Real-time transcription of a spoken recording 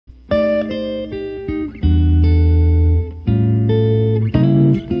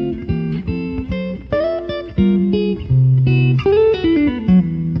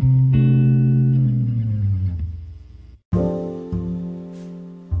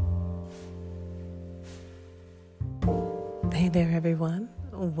Hey there, everyone.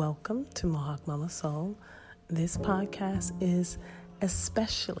 Welcome to Mohawk Mama Soul. This podcast is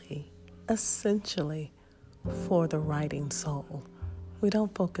essentially for the writing soul. We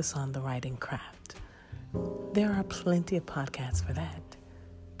don't focus on the writing craft. There are plenty of podcasts for that.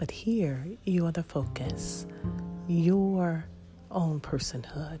 But here, you are the focus, your own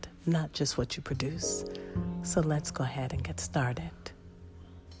personhood, not just what you produce. So let's go ahead and get started.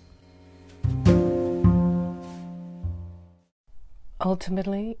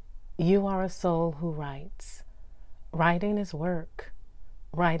 Ultimately, you are a soul who writes. Writing is work.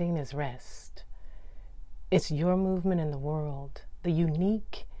 Writing is rest. It's your movement in the world, the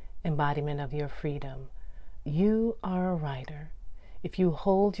unique embodiment of your freedom. You are a writer. If you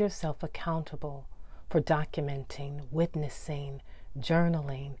hold yourself accountable for documenting, witnessing,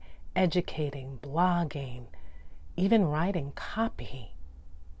 journaling, educating, blogging, even writing copy.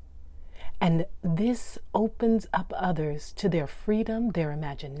 And this opens up others to their freedom, their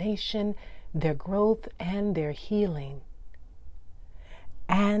imagination, their growth, and their healing.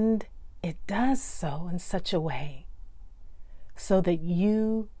 And it does so in such a way so that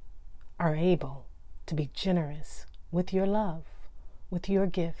you are able to be generous with your love, with your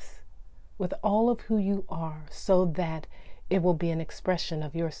gifts, with all of who you are, so that it will be an expression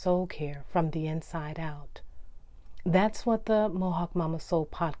of your soul care from the inside out. That's what the Mohawk Mama Soul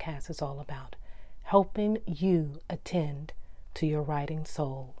podcast is all about, helping you attend to your writing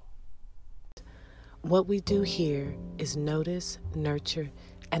soul. What we do here is notice, nurture,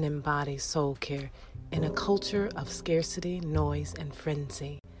 and embody soul care in a culture of scarcity, noise, and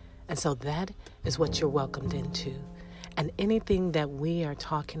frenzy. And so that is what you're welcomed into. And anything that we are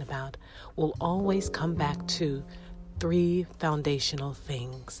talking about will always come back to three foundational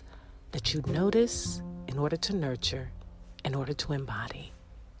things that you notice in order to nurture, in order to embody,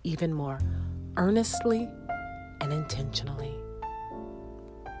 even more earnestly and intentionally.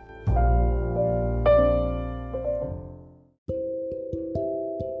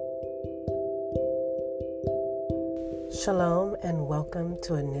 Shalom and welcome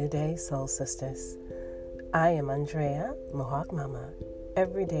to a new day, Soul Sisters. I am Andrea, Mohawk Mama,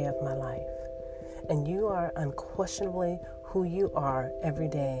 every day of my life. And you are unquestionably who you are every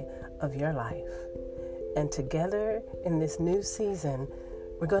day of your life. And together in this new season,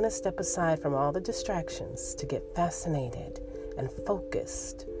 we're going to step aside from all the distractions to get fascinated and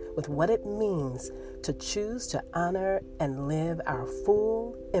focused with what it means to choose to honor and live our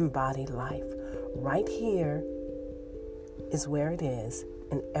full embodied life. Right here is where it is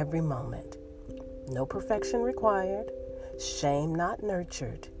in every moment. No perfection required, shame not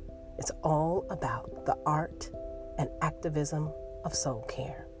nurtured. It's all about the art and activism of soul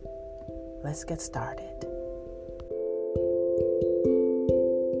care. Let's get started.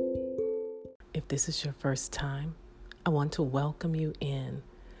 If this is your first time, I want to welcome you in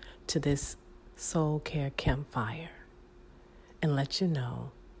to this soul care campfire and let you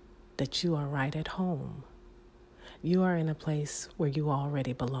know that you are right at home. You are in a place where you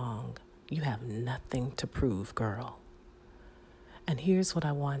already belong. You have nothing to prove, girl. And here's what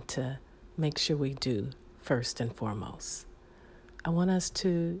I want to make sure we do first and foremost. I want us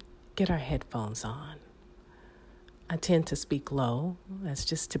to get our headphones on. I tend to speak low. That's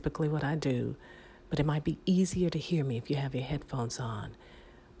just typically what I do. But it might be easier to hear me if you have your headphones on.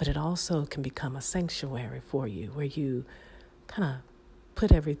 But it also can become a sanctuary for you where you kind of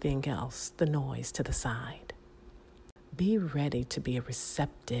put everything else, the noise, to the side. Be ready to be a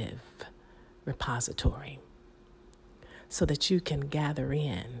receptive repository so that you can gather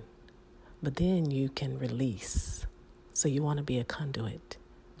in, but then you can release. So you want to be a conduit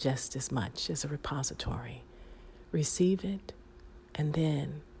just as much as a repository. Receive it, and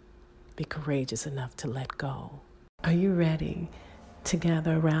then be courageous enough to let go. Are you ready to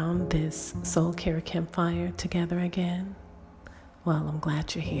gather around this soul care campfire together again? Well, I'm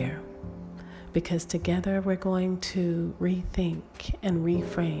glad you're here, because together we're going to rethink and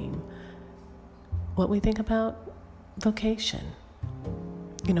reframe what we think about vocation.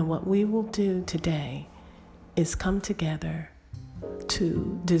 You know, what we will do today is come together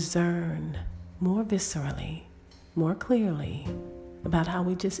to discern more viscerally, more clearly about how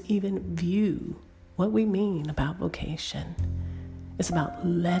we just even view what we mean about vocation. It's about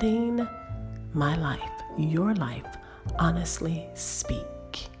letting my life, your life, honestly speak.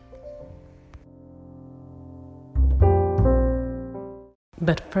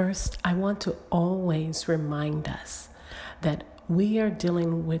 But first, I want to always remind us that we are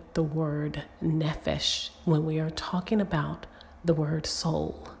dealing with the word nefesh when we are talking about the word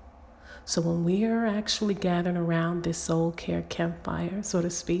soul. So when we are actually gathering around this soul care campfire, so to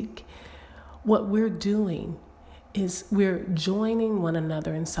speak, what we're doing is we're joining one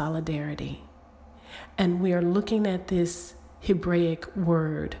another in solidarity. And we are looking at this Hebraic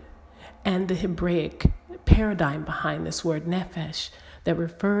word and the Hebraic paradigm behind this word nephesh that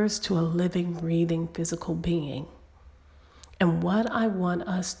refers to a living, breathing, physical being. And what I want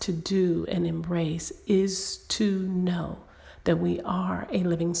us to do and embrace is to know that we are a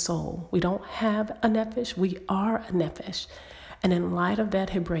living soul. We don't have a nephesh, we are a nephesh. And in light of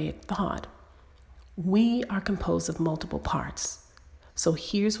that Hebraic thought, we are composed of multiple parts. So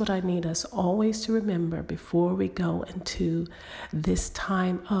here's what I need us always to remember before we go into this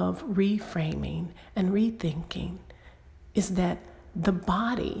time of reframing and rethinking is that the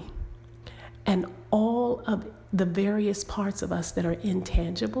body and all of the various parts of us that are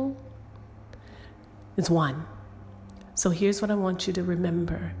intangible is one. So here's what I want you to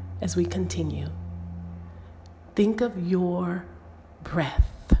remember as we continue. Think of your breath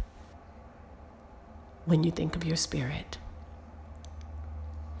when you think of your spirit.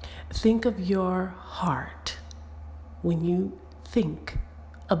 Think of your heart when you think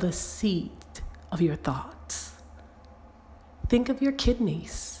of the seed of your thoughts. Think of your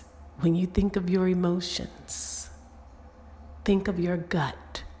kidneys when you think of your emotions. Think of your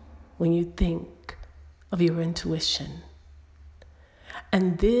gut when you think of your intuition.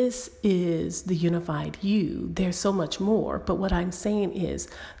 And this is the unified you. There's so much more, but what I'm saying is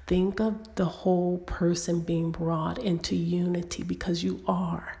think of the whole person being brought into unity because you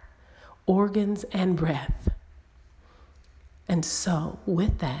are organs and breath. And so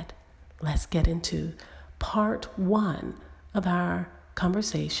with that, let's get into part 1 of our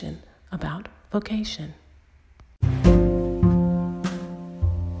conversation about vocation.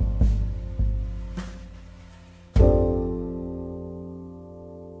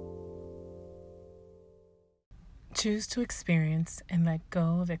 Choose to experience and let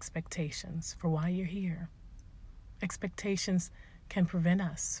go of expectations for why you're here. Expectations can prevent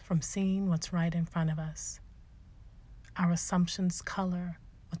us from seeing what's right in front of us. Our assumptions color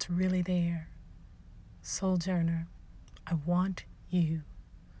what's really there. Sojourner, I want you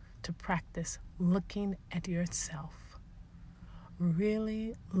to practice looking at yourself.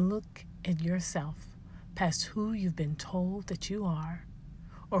 Really look at yourself past who you've been told that you are,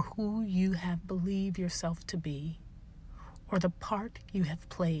 or who you have believed yourself to be, or the part you have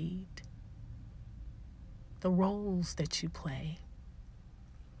played, the roles that you play,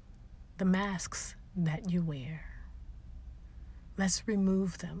 the masks that you wear. Let's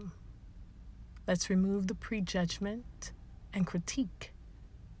remove them. Let's remove the prejudgment and critique,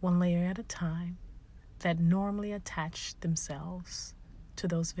 one layer at a time, that normally attach themselves to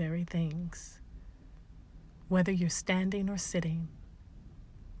those very things. Whether you're standing or sitting,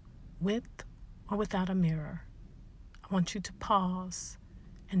 with or without a mirror, I want you to pause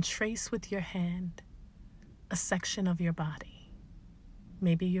and trace with your hand a section of your body.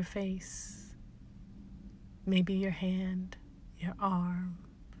 Maybe your face, maybe your hand, your arm,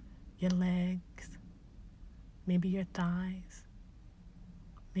 your legs, maybe your thighs,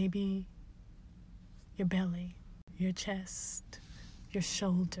 maybe your belly, your chest, your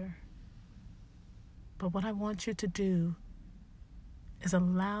shoulder. But what I want you to do is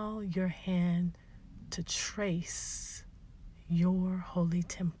allow your hand to trace your holy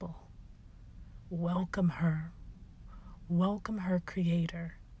temple. Welcome her. Welcome her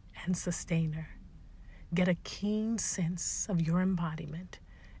creator and sustainer. Get a keen sense of your embodiment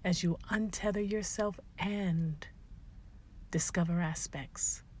as you untether yourself and discover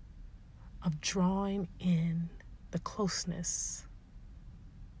aspects of drawing in the closeness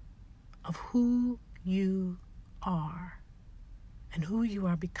of who you are and who you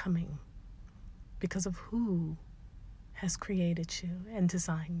are becoming because of who has created you and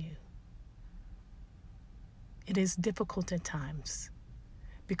designed you. It is difficult at times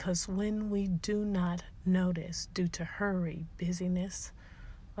because when we do not notice due to hurry, busyness,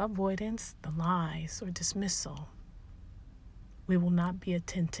 avoidance, the lies, or dismissal, we will not be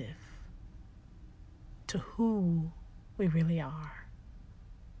attentive to who we really are.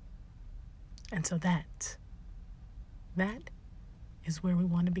 And so that is where we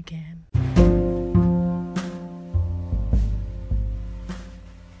want to begin.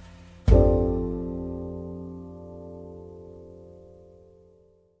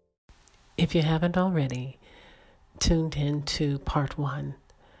 If you haven't already tuned into part 1,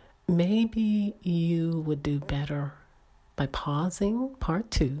 maybe you would do better by pausing part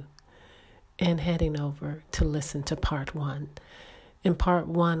 2 and heading over to listen to part 1. In part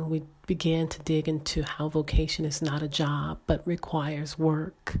 1, we began to dig into how vocation is not a job, but requires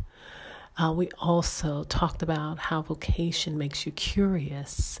work. We also talked about how vocation makes you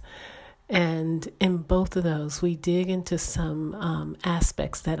curious And in both of those, we dig into some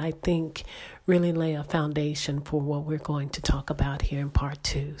aspects that I think really lay a foundation for what we're going to talk about here in part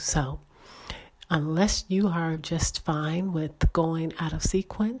 2. So unless you are just fine with going out of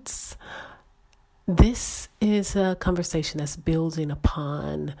sequence, this is a conversation that's building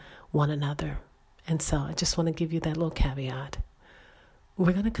upon one another. And so I just want to give you that little caveat.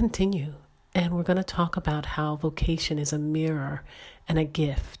 We're going to continue, and we're going to talk about how vocation is a mirror and a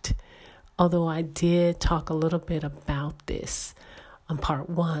gift. Although I did talk a little bit about this on part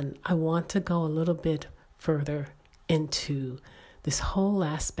 1, I want to go a little bit further into this whole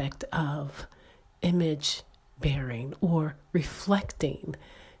aspect of image bearing or reflecting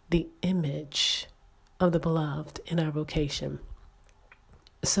the image of the beloved in our vocation.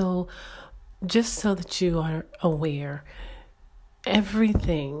 So just so that you are aware,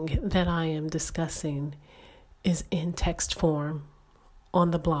 everything that I am discussing is in text form on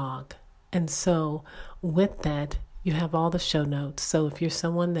the blog. And so with that, you have all the show notes. So if you're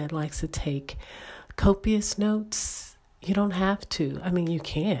someone that likes to take copious notes, you don't have to. I mean, you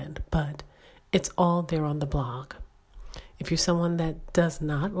can, but it's all there on the blog. If you're someone that does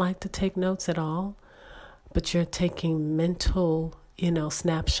not like to take notes at all, but you're taking mental,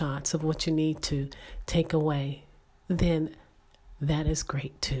 snapshots of what you need to take away, then that is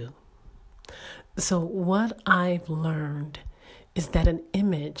great too. So what I've learned is that an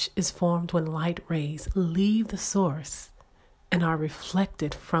image is formed when light rays leave the source and are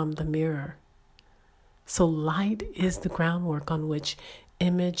reflected from the mirror. So light is the groundwork on which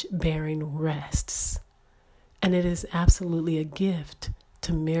image bearing rests. And it is absolutely a gift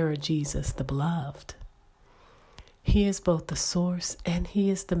to mirror Jesus, the beloved. He is both the source and he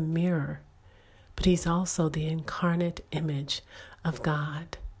is the mirror, but he's also the incarnate image of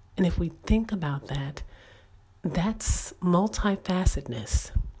God. And if we think about that, that's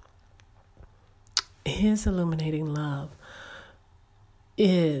multifacetedness. His illuminating love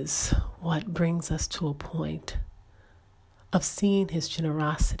is what brings us to a point of seeing his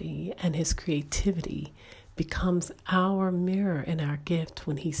generosity, and his creativity becomes our mirror and our gift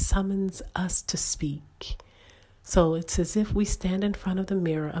when he summons us to speak. So it's as if we stand in front of the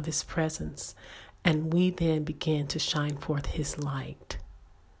mirror of his presence, and we then begin to shine forth his light.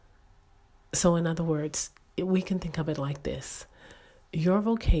 So in other words, we can think of it like this. Your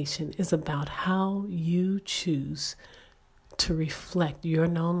vocation is about how you choose to reflect your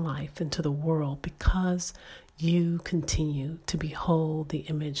known life into the world because you continue to behold the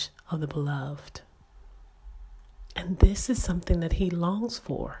image of the beloved. And this is something that he longs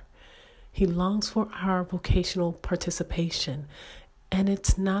for. He longs for our vocational participation. And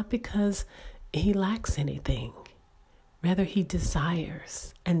it's not because he lacks anything. Rather, he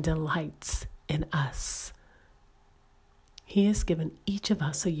desires and delights in us. He has given each of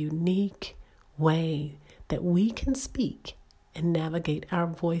us a unique way that we can speak and navigate our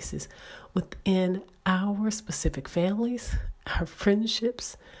voices within our specific families, our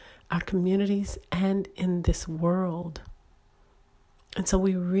friendships, our communities, and in this world. And so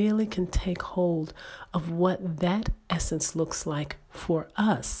we really can take hold of what that essence looks like for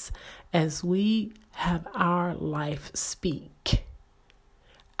us as we have our life speak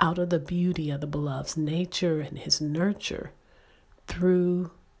out of the beauty of the beloved's nature and his nurture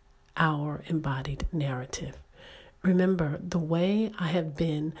through our embodied narrative. Remember, the way I have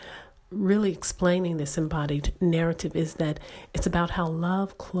been really explaining this embodied narrative is that it's about how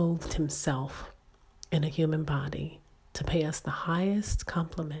love clothed himself in a human body to pay us the highest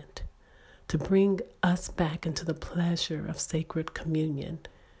compliment, to bring us back into the pleasure of sacred communion.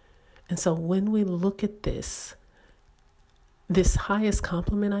 And so when we look at this highest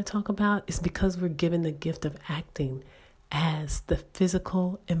compliment I talk about is because we're given the gift of acting as the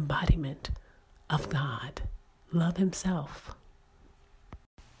physical embodiment of God, love himself.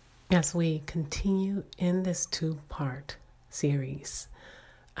 As we continue in this 2-part series,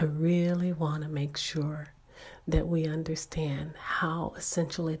 I really want to make sure that we understand how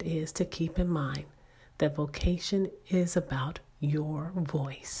essential it is to keep in mind that vocation is about your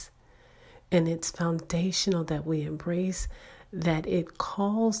voice. And it's foundational that we embrace that it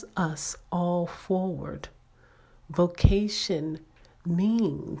calls us all forward. Vocation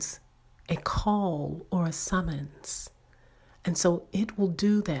means a call or a summons. And so it will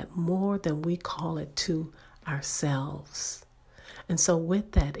do that more than we call it to ourselves. And so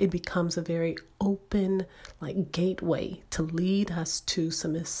with that, it becomes a very open gateway to lead us to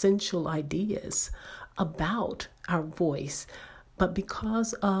some essential ideas about our voice. But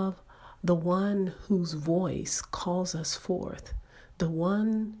because of the one whose voice calls us forth, the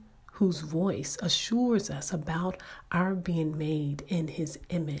one whose voice assures us about our being made in his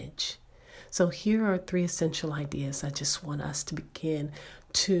image, So here are 3 essential ideas I just want us to begin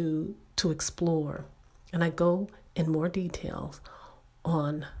to explore. And I go in more details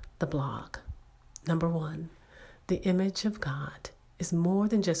on the blog. Number 1, the image of God is more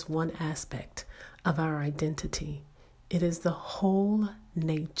than just one aspect of our identity. It is the whole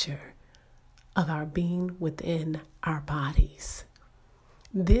nature of our being within our bodies.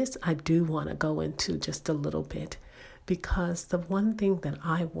 This I do want to go into just a little bit, because the one thing that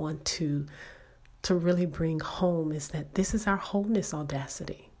I want to really bring home is that this is our wholeness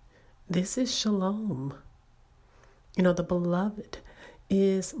audacity. This is shalom. The beloved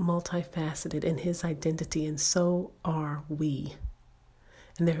is multifaceted in his identity, and so are we.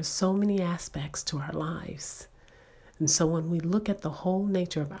 And there are so many aspects to our lives. And so when we look at the whole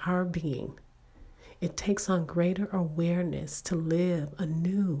nature of our being, it takes on greater awareness to live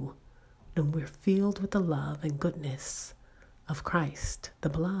anew when we're filled with the love and goodness of Christ, the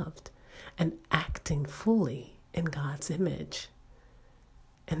beloved, and acting fully in God's image.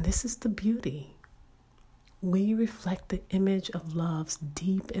 And this is the beauty. We reflect the image of love's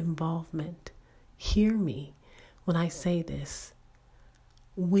deep involvement. Hear me when I say this.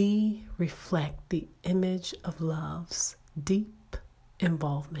 We reflect the image of love's deep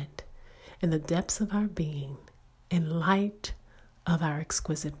involvement in the depths of our being, in light of our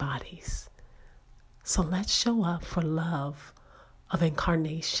exquisite bodies. So let's show up for love of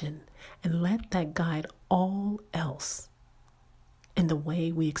incarnation and let that guide all else in the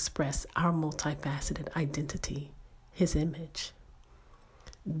way we express our multifaceted identity, his image.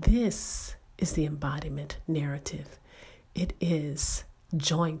 This is the embodiment narrative. It is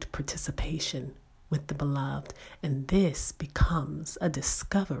joint participation with the beloved, and this becomes a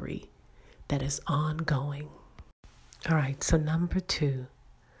discovery that is ongoing. All right, so number 2,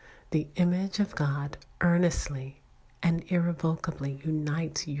 the image of God earnestly and irrevocably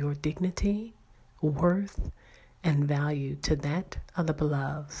unites your dignity, worth, and value to that of the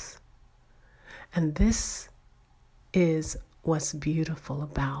beloved. And this is what's beautiful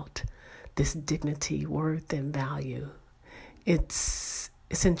about this dignity, worth, and value. It's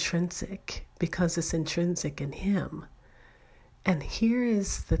intrinsic because it's intrinsic in him. And here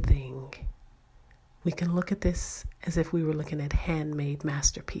is the thing. We can look at this as if we were looking at handmade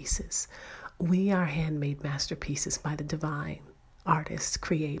masterpieces. We are handmade masterpieces by the divine artist,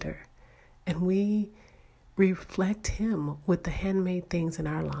 creator. And we reflect him with the handmade things in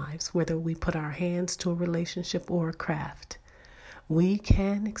our lives, whether we put our hands to a relationship or a craft. We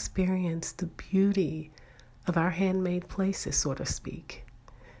can experience the beauty of our handmade places, so to speak.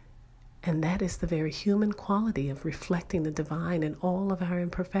 And that is the very human quality of reflecting the divine in all of our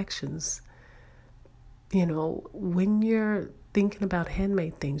imperfections. When you're thinking about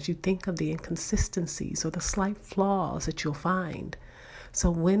handmade things, you think of the inconsistencies or the slight flaws that you'll find. So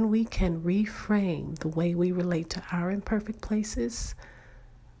when we can reframe the way we relate to our imperfect places,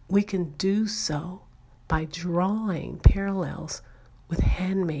 we can do so by drawing parallels with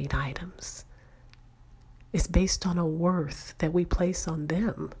handmade items. It's based on a worth that we place on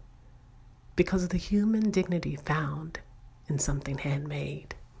them because of the human dignity found in something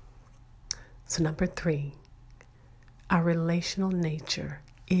handmade. So number 3, our relational nature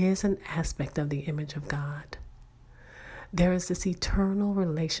is an aspect of the image of God. There is this eternal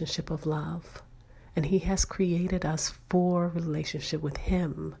relationship of love, and he has created us for relationship with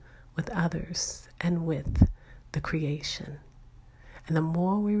him, with others, and with the creation. And the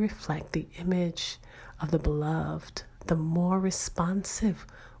more we reflect the image of the beloved, the more responsive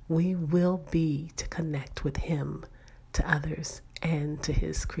we will be to connect with him, to others, and to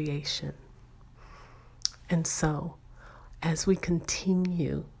his creation. And so, as we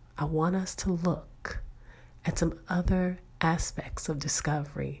continue, I want us to look at some other aspects of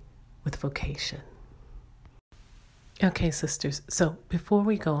discovery with vocation. Okay, sisters, so before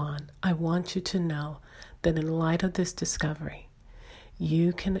we go on, I want you to know that in light of this discovery,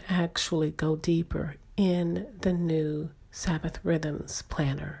 you can actually go deeper in the new Sabbath Rhythms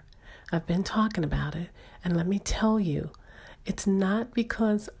Planner. I've been talking about it, and let me tell you, it's not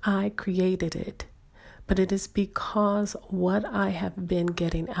because I created it, but it is because what I have been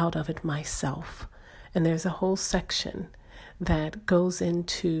getting out of it myself. And there's a whole section that goes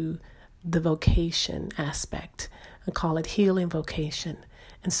into the vocation aspect. I call it healing vocation.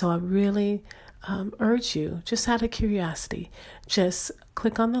 And so I really urge you, just out of curiosity, just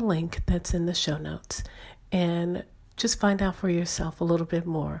click on the link that's in the show notes and just find out for yourself a little bit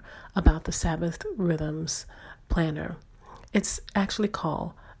more about the Sabbath Rhythms Planner. It's actually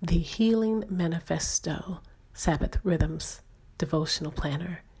called the Healing Manifesto Sabbath Rhythms Devotional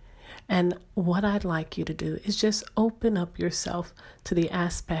Planner. And what I'd like you to do is just open up yourself to the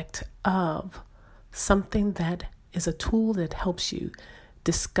aspect of something that is a tool that helps you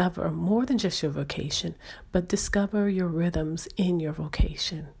discover more than just your vocation, but discover your rhythms in your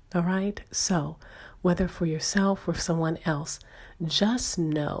vocation. All right? So whether for yourself or someone else, just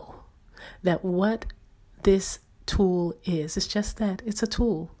know that what this tool is, it's just that it's a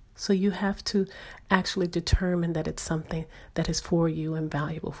tool. So you have to actually determine that it's something that is for you and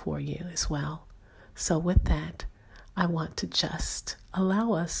valuable for you as well. So with that, I want to just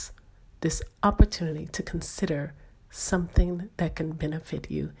allow us this opportunity to consider something that can benefit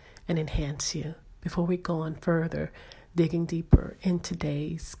you and enhance you before we go on further, digging deeper in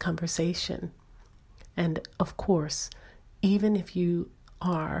today's conversation. And of course, even if you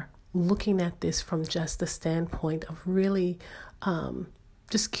are looking at this from just the standpoint of really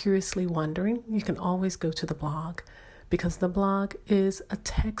just curiously wondering, you can always go to the blog, because the blog is a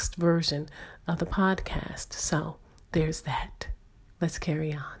text version of the podcast. So there's that. Let's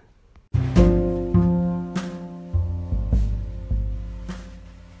carry on.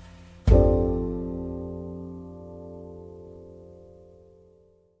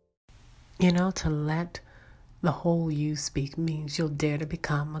 To let the whole you speak means you'll dare to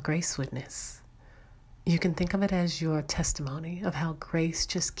become a grace witness. You can think of it as your testimony of how grace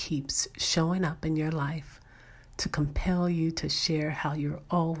just keeps showing up in your life to compel you to share how you're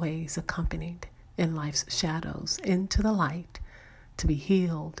always accompanied in life's shadows into the light, to be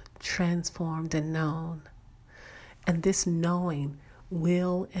healed, transformed, and known. And this knowing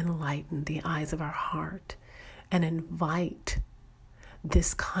will enlighten the eyes of our heart and invite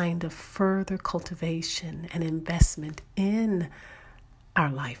this kind of further cultivation and investment in our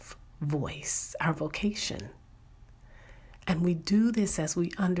life voice, our vocation. And we do this as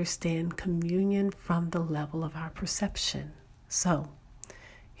we understand communion from the level of our perception. So,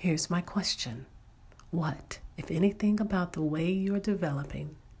 here's my question. What, if anything, about the way you're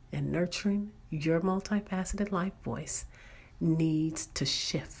developing and nurturing your multifaceted life voice needs to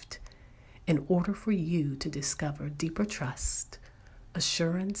shift in order for you to discover deeper trust,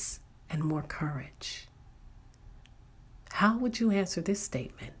 assurance, and more courage? How would you answer this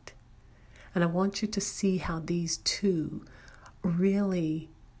statement? And I want you to see how these two really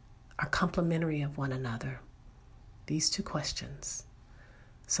are complementary of one another. These two questions.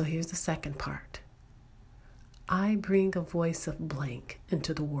 So here's the second part. I bring a voice of blank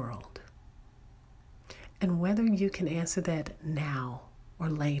into the world. And whether you can answer that now or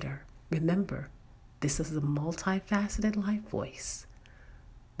later, remember, this is a multifaceted life voice.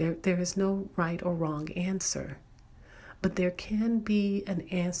 There is no right or wrong answer, but there can be an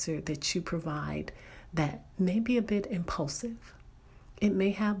answer that you provide that may be a bit impulsive. It may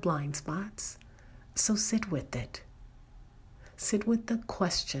have blind spots, so sit with it. Sit with the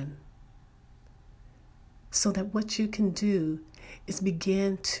question so that what you can do is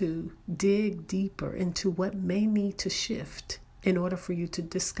begin to dig deeper into what may need to shift in order for you to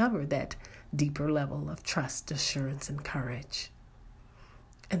discover that deeper level of trust, assurance, and courage.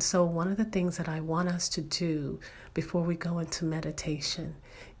 And so one of the things that I want us to do before we go into meditation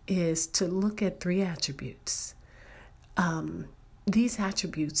is to look at 3 attributes. These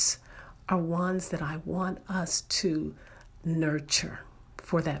attributes are ones that I want us to nurture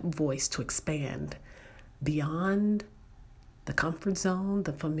for that voice to expand beyond the comfort zone,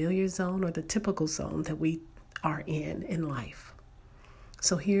 the familiar zone, or the typical zone that we are in life.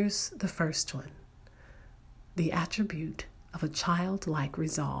 So here's the first one. The attribute of a childlike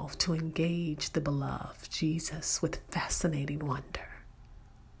resolve to engage the beloved Jesus with fascinating wonder.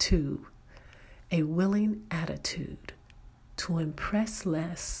 2, a willing attitude to impress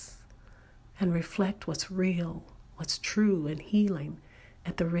less and reflect what's real, what's true and healing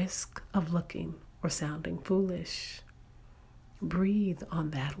at the risk of looking or sounding foolish. Breathe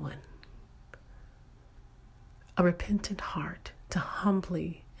on that one. A repentant heart to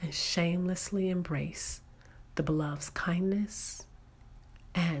humbly and shamelessly embrace the beloved's kindness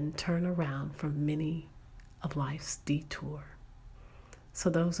and turn around from many of life's detour. So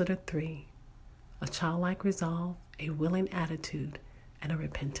those are the 3. A childlike resolve, a willing attitude, and a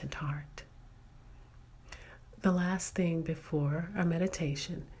repentant heart. The last thing before our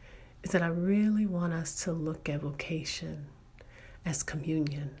meditation is that I really want us to look at vocation as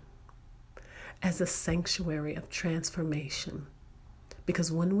communion, as a sanctuary of transformation.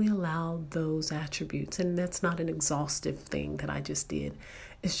 Because when we allow those attributes, and that's not an exhaustive thing that I just did,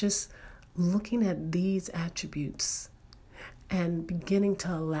 it's just looking at these attributes and beginning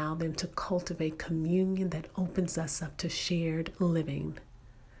to allow them to cultivate communion that opens us up to shared living.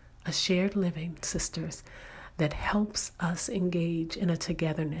 A shared living, sisters, that helps us engage in a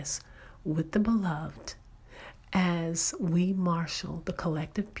togetherness with the beloved as we marshal the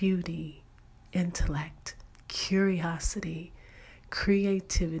collective beauty, intellect, curiosity,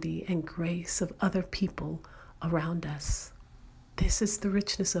 creativity, and grace of other people around us. This is the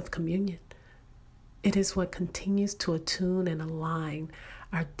richness of communion. It is what continues to attune and align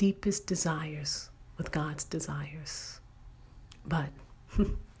our deepest desires with God's desires. But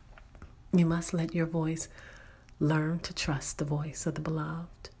you must let your voice learn to trust the voice of the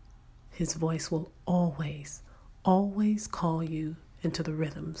beloved. His voice will always, always call you into the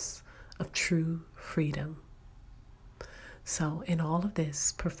rhythms of true freedom. So in all of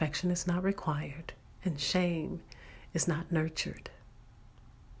this, perfection is not required and shame is not nurtured.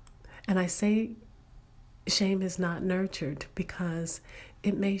 And I say shame is not nurtured because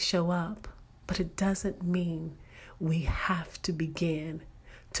it may show up, but it doesn't mean we have to begin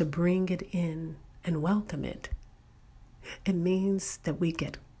to bring it in and welcome it. It means that we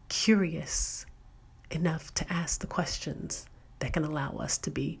get curious enough to ask the questions that can allow us to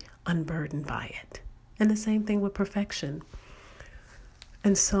be unburdened by it. And the same thing with perfection.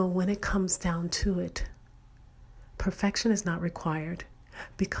 And so when it comes down to it, perfection is not required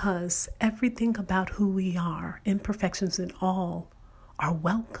because everything about who we are, imperfections and all, are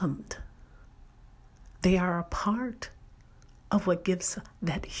welcomed. They are a part of what gives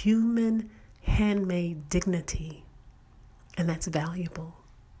that human handmade dignity, and that's valuable.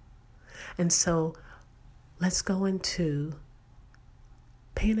 And so let's go into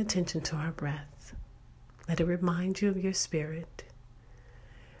paying attention to our breath. Let it remind you of your spirit.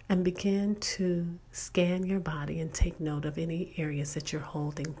 And begin to scan your body and take note of any areas that you're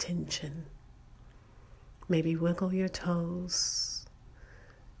holding tension. Maybe wiggle your toes.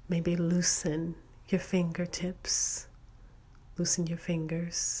 Maybe loosen your fingertips. Loosen your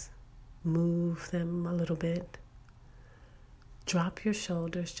fingers. Move them a little bit. Drop your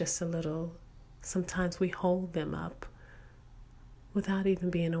shoulders just a little. Sometimes we hold them up without even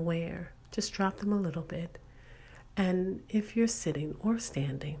being aware. Just drop them a little bit. And if you're sitting or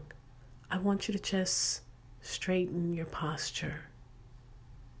standing, I want you to just straighten your posture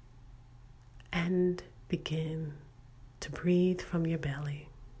and begin to breathe from your belly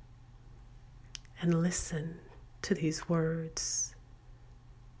and listen to these words.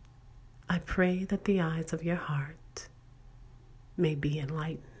 I pray that the eyes of your heart may be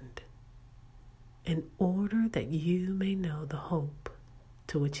enlightened in order that you may know the hope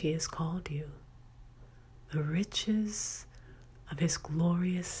to which He has called you, the riches of His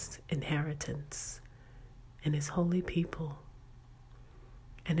glorious inheritance in His holy people,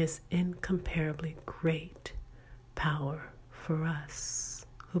 and His incomparably great power for us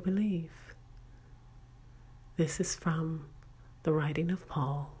who believe. This is from the writing of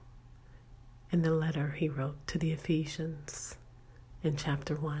Paul in the letter he wrote to the Ephesians in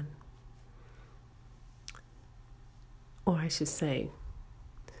chapter 1. Or I should say,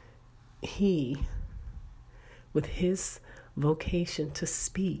 he, with his vocation to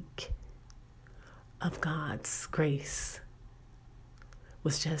speak of God's grace,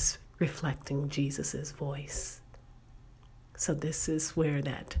 was just reflecting Jesus's voice. So this is where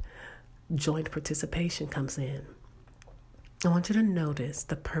that joint participation comes in. I want you to notice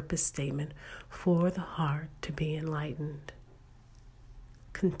the purpose statement for the heart to be enlightened.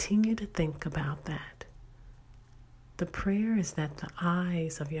 Continue to think about that. The prayer is that the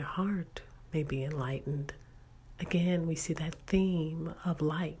eyes of your heart may be enlightened. Again, we see that theme of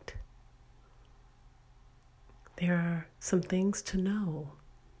light. There are some things to know.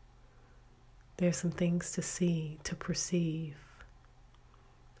 There are some things to see, to perceive.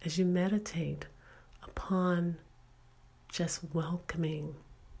 As you meditate upon just welcoming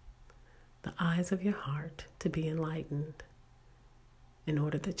the eyes of your heart to be enlightened in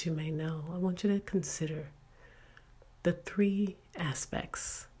order that you may know, I want you to consider the three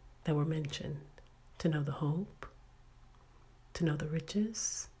aspects that were mentioned: to know the hope, to know the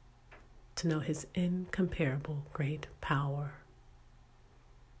riches, to know His incomparable great power.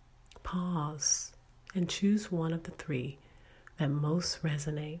 Pause and choose one of the three that most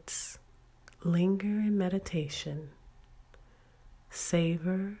resonates. Linger in meditation.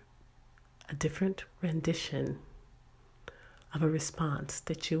 Savor a different rendition of a response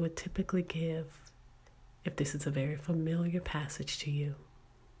that you would typically give if this is a very familiar passage to you.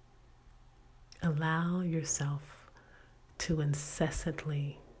 Allow yourself to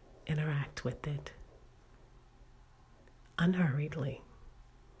incessantly interact with it, unhurriedly,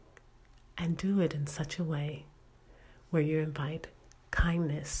 and do it in such a way where you invite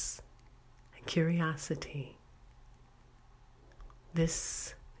kindness and curiosity.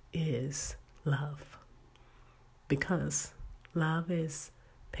 This is love, because love is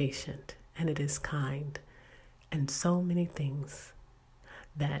patient, and it is kind, and so many things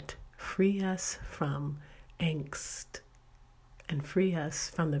that free us from angst and free us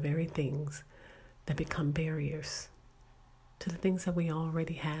from the very things that become barriers to the things that we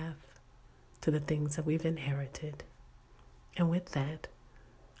already have, to the things that we've inherited. And with that,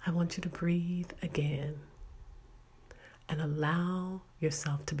 I want you to breathe again and allow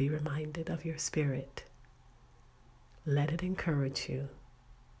yourself to be reminded of your spirit. Let it encourage you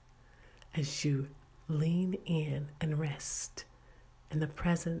as you lean in and rest in the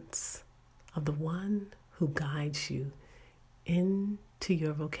presence of the one who guides you into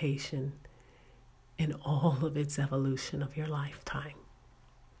your vocation in all of its evolution of your lifetime.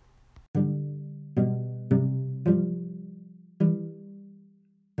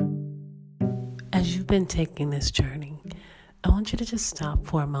 As you've been taking this journey, I want you to just stop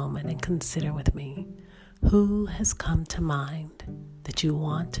for a moment and consider with me who has come to mind that you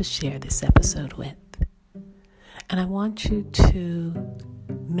want to share this episode with. And I want you to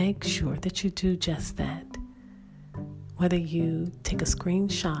make sure that you do just that. Whether you take a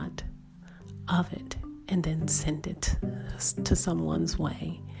screenshot of it and then send it to someone's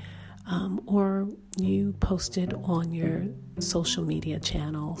way, or you post it on your social media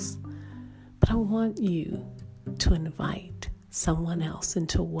channels. But I want you to invite someone else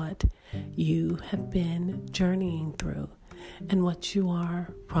into what you have been journeying through and what you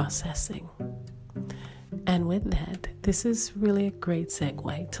are processing. And with that, this is really a great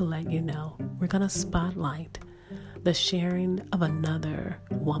segue to let you know we're going to spotlight the sharing of another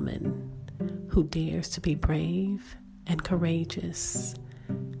woman who dares to be brave and courageous.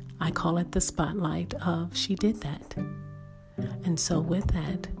 I call it the spotlight of She Did That. And so with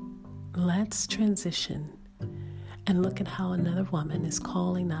that, let's transition and look at how another woman is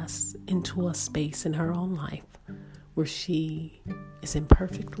calling us into a space in her own life where she is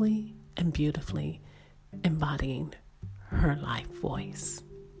imperfectly and beautifully embodying her life voice.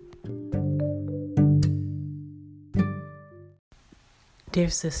 Dear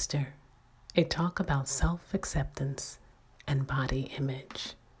sister, a talk about self-acceptance and body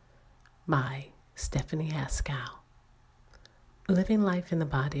image by Stephanie Askow. Living life in the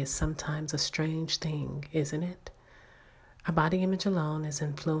body is sometimes a strange thing, isn't it? Our body image alone is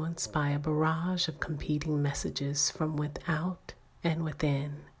influenced by a barrage of competing messages from without and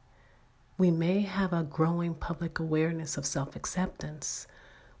within. We may have a growing public awareness of self-acceptance.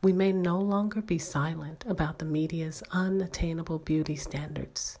 We may no longer be silent about the media's unattainable beauty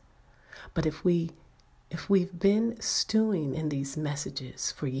standards. But if we've been stewing in these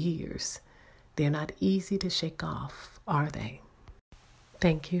messages for years, they're not easy to shake off, are they?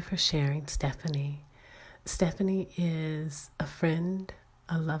 Thank you for sharing, Stephanie. Stephanie is a friend,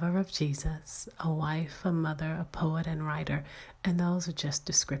 a lover of Jesus, a wife, a mother, a poet, and writer, and those are just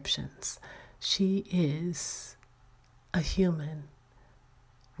descriptions. She is a human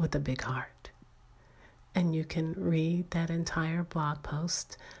with a big heart. And you can read that entire blog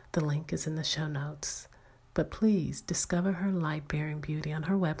post. The link is in the show notes. But please discover her light-bearing beauty on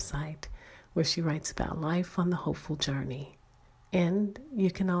her website, where she writes about life on the hopeful journey. And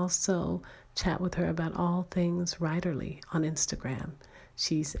you can also chat with her about all things writerly on Instagram.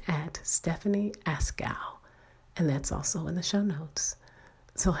 She's at Stephanie Askow, and that's also in the show notes.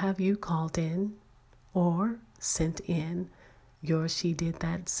 So have you called in or sent in your She Did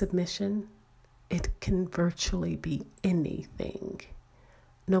That submission? It can virtually be anything.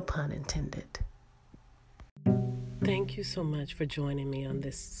 No pun intended. Thank you so much for joining me on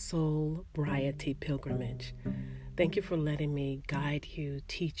this soul-briety pilgrimage. Thank you for letting me guide you,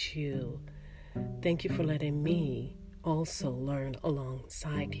 teach you. Thank you for letting me also learn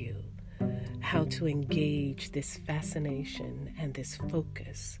alongside you how to engage this fascination and this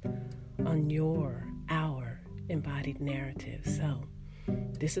focus on our embodied narrative. So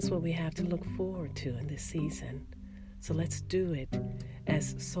this is what we have to look forward to in this season. So let's do it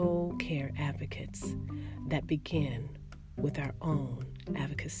as soul care advocates that begin with our own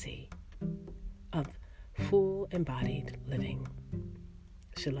advocacy of full embodied living.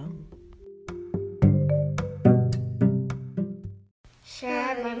 Shalom.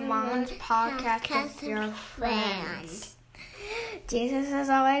 Share my mom's podcast with your friends. Jesus is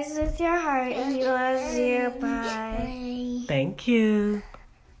always with your heart and he loves you. Bye. Thank you.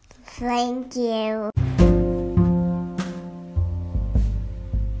 Thank you.